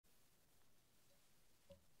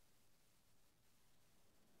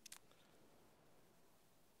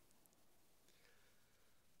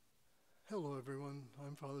Hello, everyone.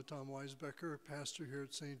 I'm Father Tom Weisbecker, pastor here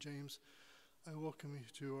at St. James. I welcome you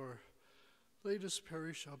to our latest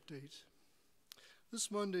parish update. This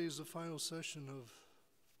Monday is the final session of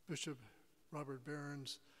Bishop Robert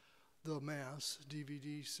Barron's The Mass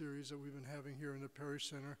DVD series that we've been having here in the Parish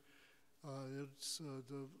Center.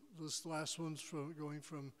 This last one's going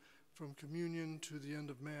from communion to the end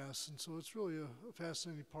of Mass, and so it's really a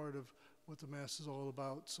fascinating part of what the Mass is all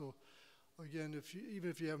about. So again, even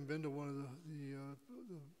if you haven't been to one of the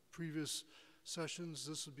previous sessions,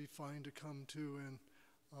 this would be fine to come to, and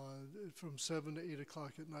from 7 to 8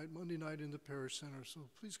 o'clock at night, Monday night in the Parish Center. So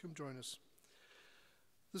please come join us.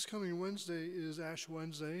 This coming Wednesday is Ash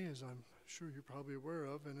Wednesday, as I'm sure you're probably aware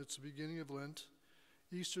of, and it's the beginning of Lent.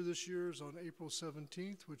 Easter this year is on April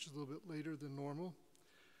 17th, which is a little bit later than normal.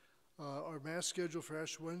 Our Mass schedule for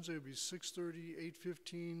Ash Wednesday will be 6:30,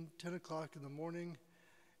 8:15, 10 o'clock in the morning,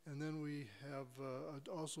 and then we have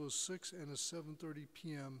also a 6 and a 7:30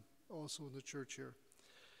 p.m. also in the church here.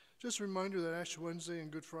 Just a reminder that Ash Wednesday and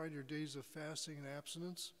Good Friday are days of fasting and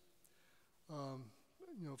abstinence.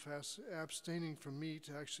 Abstaining from meat.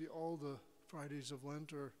 Actually, all the Fridays of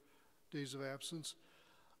Lent are days of absence.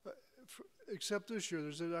 Except this year,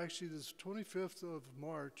 there's actually this 25th of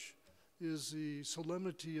March is the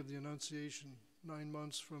Solemnity of the Annunciation, 9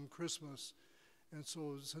 months from Christmas. And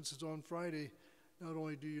so since it's on Friday, not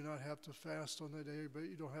only do you not have to fast on that day, but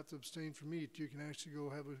you don't have to abstain from meat. You can actually go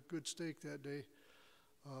have a good steak that day.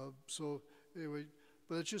 But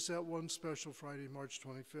it's just that one special Friday, March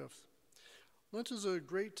 25th. Lent is a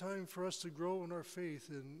great time for us to grow in our faith,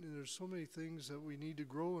 and there's so many things that we need to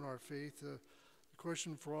grow in our faith. The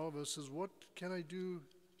question for all of us is, what can I do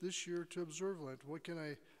this year to observe Lent? What can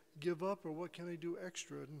I give up, or what can I do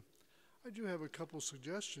extra? And I do have a couple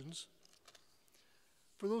suggestions.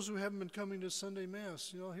 For those who haven't been coming to Sunday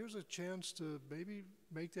Mass, here's a chance to maybe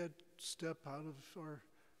make that step out of our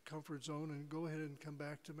comfort zone and go ahead and come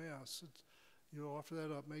back to Mass. Offer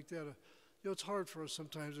that up, make that it's hard for us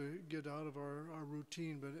sometimes to get out of our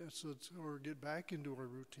routine, or get back into our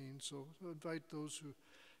routine. So invite those who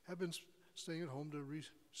have been staying at home to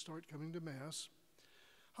restart coming to Mass.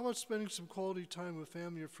 How about spending some quality time with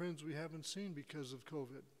family or friends we haven't seen because of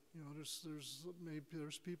COVID?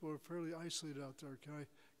 There's people who are fairly isolated out there. Can I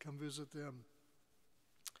come visit them?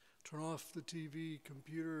 Turn off the TV,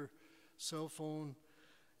 computer, cell phone,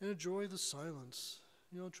 and enjoy the silence.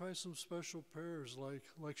 Try some special prayers like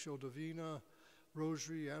Lectio Divina,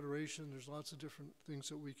 Rosary, Adoration. There's lots of different things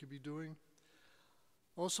that we could be doing.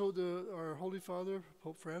 Also, our Holy Father,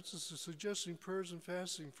 Pope Francis, is suggesting prayers and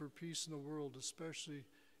fasting for peace in the world, especially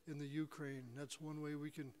in the Ukraine. That's one way we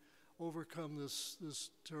can overcome this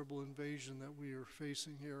terrible invasion that we are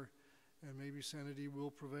facing here, and maybe sanity will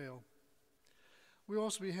prevail. We'll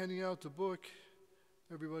also be handing out the book,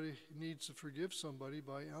 Everybody Needs to Forgive Somebody,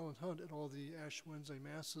 by Alan Hunt at all the Ash Wednesday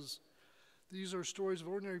Masses. These are stories of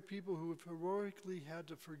ordinary people who have heroically had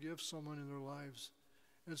to forgive someone in their lives.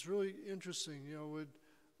 And it's really interesting,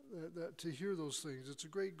 to hear those things. It's a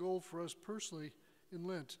great goal for us personally in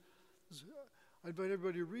Lent. I invite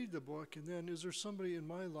everybody to read the book, and then, is there somebody in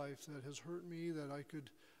my life that has hurt me that I could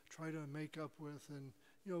try to make up with? And,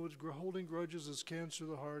 holding grudges is cancer of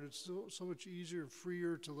the heart. It's so much easier and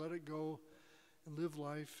freer to let it go and live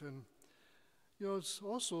life. And, it's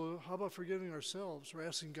also, how about forgiving ourselves, or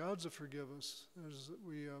asking God to forgive us? As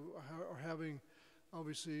we are having,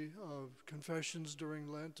 obviously, confessions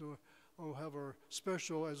during Lent, or we'll have our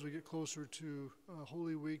special as we get closer to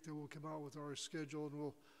Holy Week that will come out with our schedule, and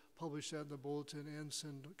we'll publish that in the bulletin and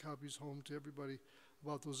send copies home to everybody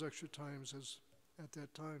about those extra times at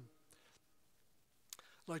that time.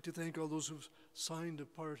 I'd like to thank all those who've signed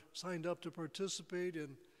up to participate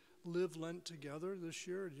and live Lent together this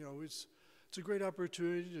year. It's a great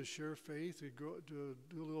opportunity to share faith, to do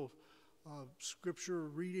a little scripture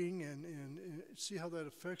reading and see how that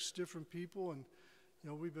affects different people. And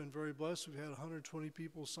we've been very blessed. We've had 120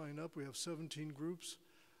 people sign up. We have 17 groups.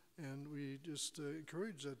 And we just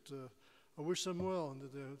encourage that, I wish them well, and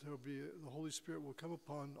that the Holy Spirit will come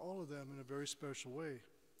upon all of them in a very special way.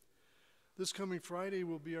 This coming Friday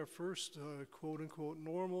will be our first quote-unquote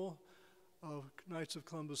normal Knights of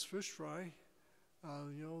Columbus Fish Fry.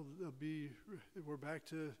 We're back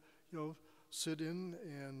to, sit in,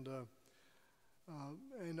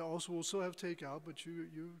 and also we'll still have takeout, but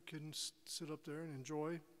you can sit up there and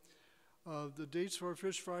enjoy. The dates for our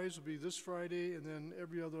fish fries will be this Friday and then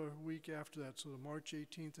every other week after that, so March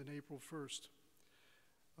 18th and April 1st.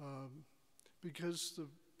 Because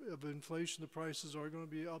of inflation, the prices are going to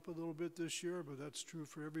be up a little bit this year, but that's true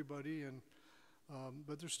for everybody,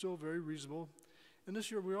 but they're still very reasonable. And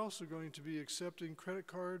this year we're also going to be accepting credit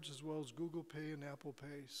cards as well as Google Pay and Apple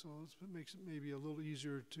Pay. So it makes it maybe a little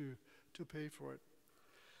easier to pay for it.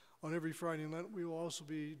 On every Friday in Lent, we will also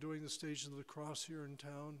be doing the Stations of the Cross here in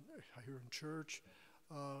town, here in church,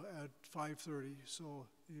 at 5:30. So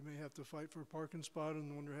you may have to fight for a parking spot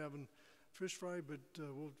and when you're having fish fry, but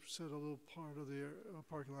we'll set a little part of the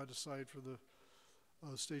parking lot aside for the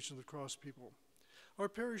Station of the Cross people. Our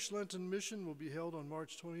parish Lenten mission will be held on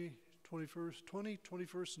March 20,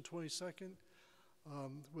 21st, and 22nd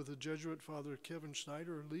with the Jesuit Father Kevin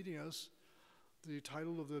Schneider leading us. The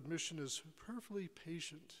title of the mission is Prayerfully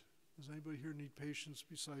Patient. Does anybody here need patience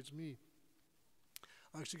besides me?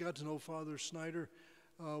 I actually got to know Father Schneider.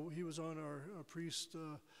 He was on our priest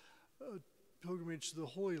pilgrimage to the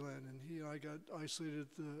Holy Land, and he and I got isolated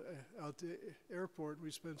at the airport.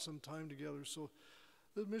 We spent some time together. So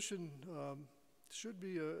the mission should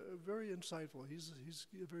be very insightful. He's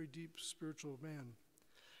a very deep spiritual man.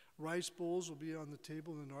 Rice bowls will be on the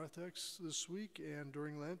table in the narthex this week, and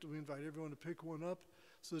during Lent, we invite everyone to pick one up.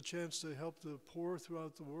 So the chance to help the poor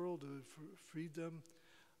throughout the world, to feed them.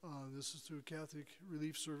 This is through Catholic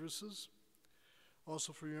Relief Services.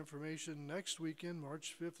 Also for your information, next weekend,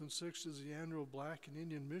 March 5th and 6th, is the annual Black and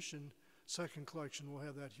Indian Mission second collection. We'll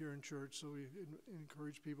have that here in church, so we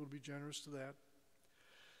encourage people to be generous to that.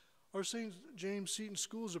 Our St. James Seton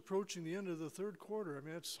School is approaching the end of the third quarter. I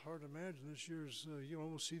mean, it's hard to imagine. This year's, you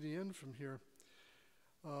almost see the end from here.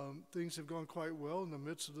 Things have gone quite well in the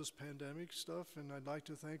midst of this pandemic stuff, and I'd like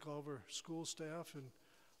to thank all of our school staff and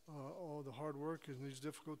all the hard work in these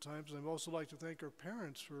difficult times. And I'd also like to thank our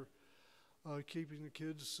parents for keeping the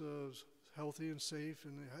kids healthy and safe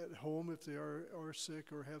and at home if they are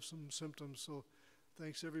sick or have some symptoms. So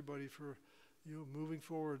thanks everybody for moving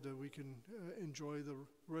forward that we can enjoy the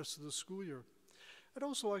rest of the school year. I'd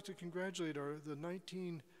also like to congratulate the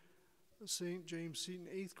 19 St. James Seton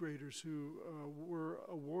 8th graders who were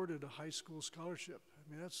awarded a high school scholarship. I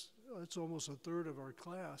mean, that's almost a third of our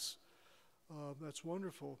class. That's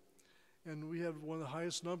wonderful. And we have one of the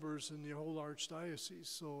highest numbers in the whole archdiocese.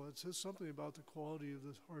 So it says something about the quality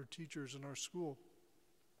of our teachers in our school.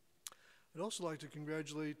 I'd also like to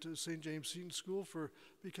congratulate St. James Seton School for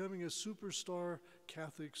becoming a superstar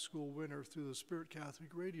Catholic school winner through the Spirit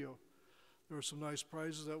Catholic Radio. There were some nice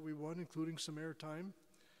prizes that we won, including some airtime.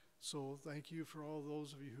 So thank you for all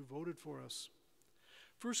those of you who voted for us.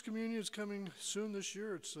 First Communion is coming soon this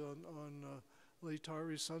year. It's on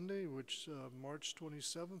Laetare Sunday, which March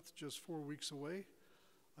 27th, just 4 weeks away.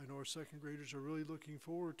 I know our second graders are really looking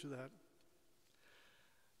forward to that.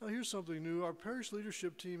 Now here's something new. Our parish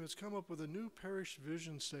leadership team has come up with a new parish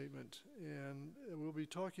vision statement, and we'll be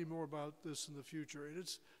talking more about this in the future. And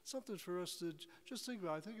it's something for us to just think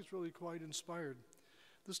about. I think it's really quite inspired.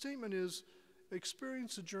 The statement is,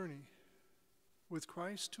 experience a journey with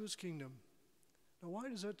Christ to his kingdom. Now why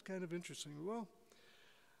is that kind of interesting? Well,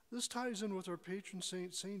 this ties in with our patron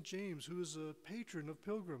saint, St. James, who is a patron of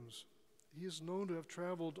pilgrims. He is known to have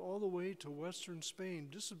traveled all the way to western Spain,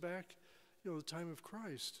 just back the time of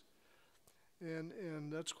Christ.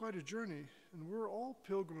 And that's quite a journey. And we're all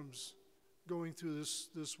pilgrims going through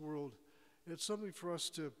this world. It's something for us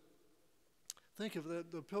to think of,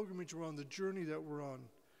 that the pilgrimage we're on, the journey that we're on.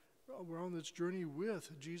 We're on this journey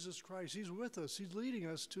with Jesus Christ. He's with us. He's leading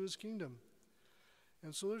us to his kingdom.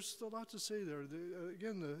 And so there's a lot to say there.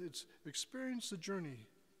 It's experience the journey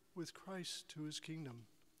with Christ to his kingdom.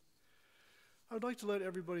 I would like to let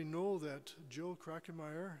everybody know that Jill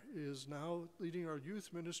Krakemeyer is now leading our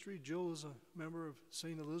youth ministry. Jill is a member of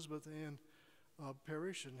St. Elizabeth Ann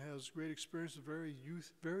Parish and has great experience with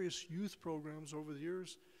various youth programs over the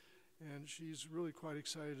years. And she's really quite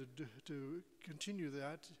excited to continue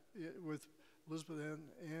that with Elizabeth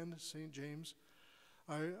and St. James.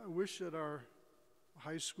 I wish that our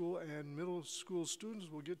high school and middle school students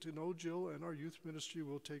will get to know Jill, and our youth ministry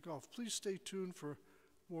will take off. Please stay tuned for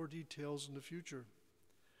more details in the future.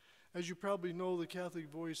 As you probably know, the Catholic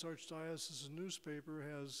Voice Archdiocesan newspaper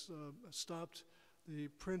has stopped the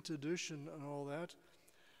print edition and all that.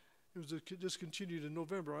 It was discontinued in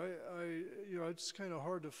November. It's kind of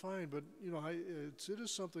hard to find, but it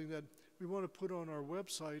is something that we want to put on our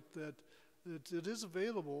website, that it is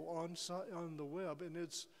available on the web, and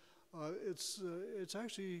it's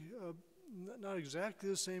actually not exactly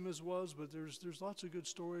the same as was, but there's lots of good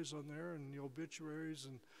stories on there, and the obituaries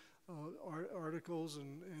and articles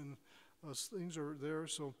and things are there.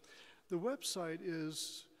 So the website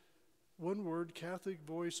is one word,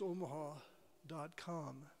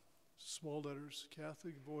 CatholicVoiceOmaha.com. Small letters,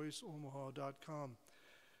 CatholicVoiceOmaha.com.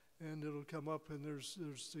 And it'll come up, and there's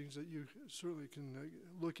things that you certainly can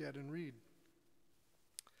look at and read.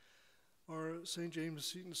 Our St. James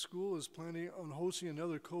Seton School is planning on hosting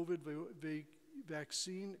another COVID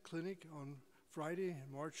vaccine clinic on Friday,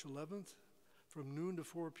 March 11th from noon to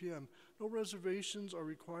 4 p.m. No reservations are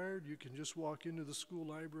required. You can just walk into the school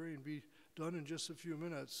library and be done in just a few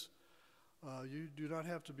minutes. You do not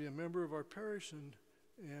have to be a member of our parish,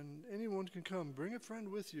 and anyone can come. Bring a friend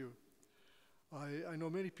with you. I know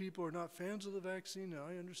many people are not fans of the vaccine, and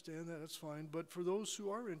I understand that, that's fine. But for those who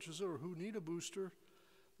are interested or who need a booster,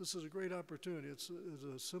 this is a great opportunity. It's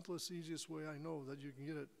the simplest, easiest way I know that you can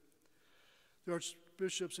get it. The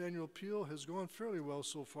Archbishop's annual appeal has gone fairly well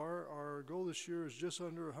so far. Our goal this year is just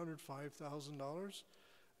under $105,000,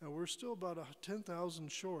 and we're still about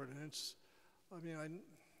 10,000 short. And it's, I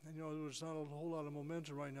know there's not a whole lot of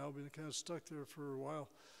momentum right now. We've been kind of stuck there for a while.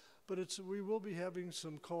 But we will be having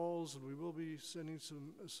some calls, and we will be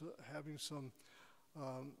having some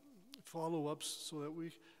follow-ups, so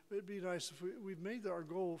that it'd be nice if we've made our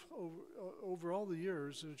goal over all the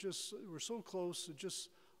years, and we're so close.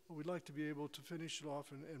 We'd like to be able to finish it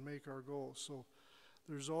off and make our goal. So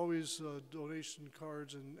there's always donation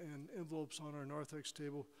cards and envelopes on our narthex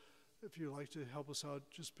table. If you'd like to help us out,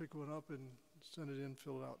 just pick one up and send it in,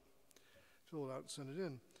 fill it out and send it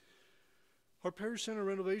in. Our parish center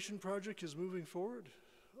renovation project is moving forward.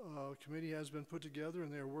 A committee has been put together,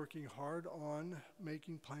 and they're working hard on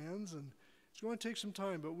making plans, and it's going to take some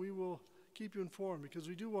time, but we will keep you informed, because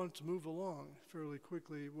we do want it to move along fairly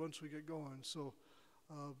quickly once we get going. So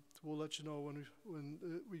we'll let you know when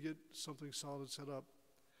we get something solid set up.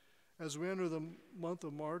 As we enter the month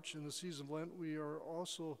of March and the season of Lent, we are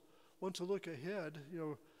also want to look ahead.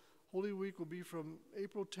 Holy Week will be from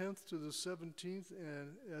April 10th to the 17th,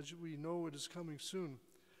 and as we know, it is coming soon.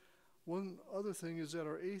 One other thing is that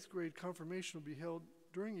our 8th grade confirmation will be held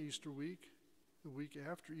during Easter week, the week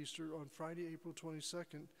after Easter, on Friday, April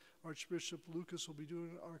 22nd. Archbishop Lucas will be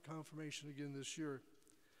doing our confirmation again this year.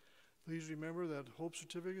 Please remember that Hope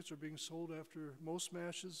certificates are being sold after most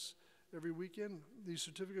masses every weekend. These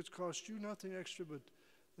certificates cost you nothing extra, but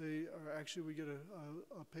they are actually, we get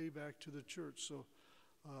a payback to the church. So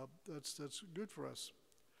that's good for us.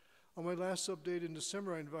 On my last update in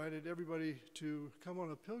December, I invited everybody to come on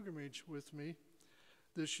a pilgrimage with me.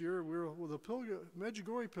 This year, the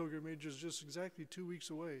Medjugorje pilgrimage is just exactly 2 weeks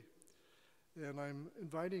away. And I'm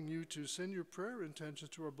inviting you to send your prayer intentions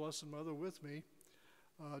to our Blessed Mother with me.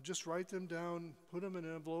 Just write them down, put them in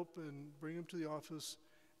an envelope, and bring them to the office.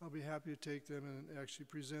 I'll be happy to take them and actually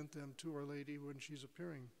present them to Our Lady when she's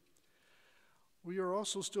appearing. We are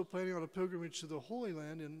also still planning on a pilgrimage to the Holy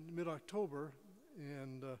Land in mid-October,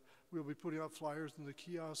 and we'll be putting out flyers in the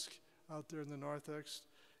kiosk out there in the narthex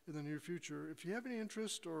in the near future. If you have any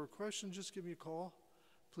interest or questions, just give me a call.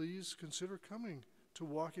 Please consider coming to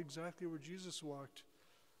walk exactly where Jesus walked,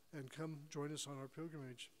 and come join us on our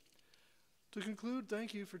pilgrimage. To conclude,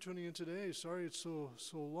 thank you for tuning in today. Sorry it's so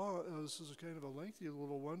long. This is kind of a lengthy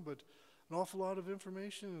little one, but an awful lot of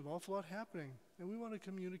information, an awful lot happening. And we want to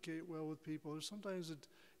communicate well with people. Sometimes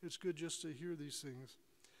it's good just to hear these things.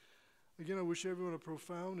 Again, I wish everyone a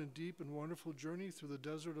profound and deep and wonderful journey through the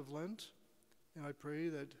desert of Lent. And I pray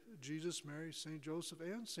that Jesus, Mary, St. Joseph,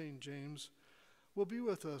 and St. James will be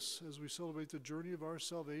with us as we celebrate the journey of our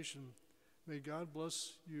salvation. May God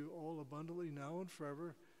bless you all abundantly now and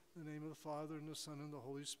forever. In the name of the Father, and the Son, and the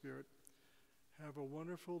Holy Spirit. Have a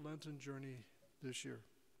wonderful Lenten journey this year,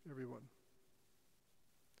 everyone.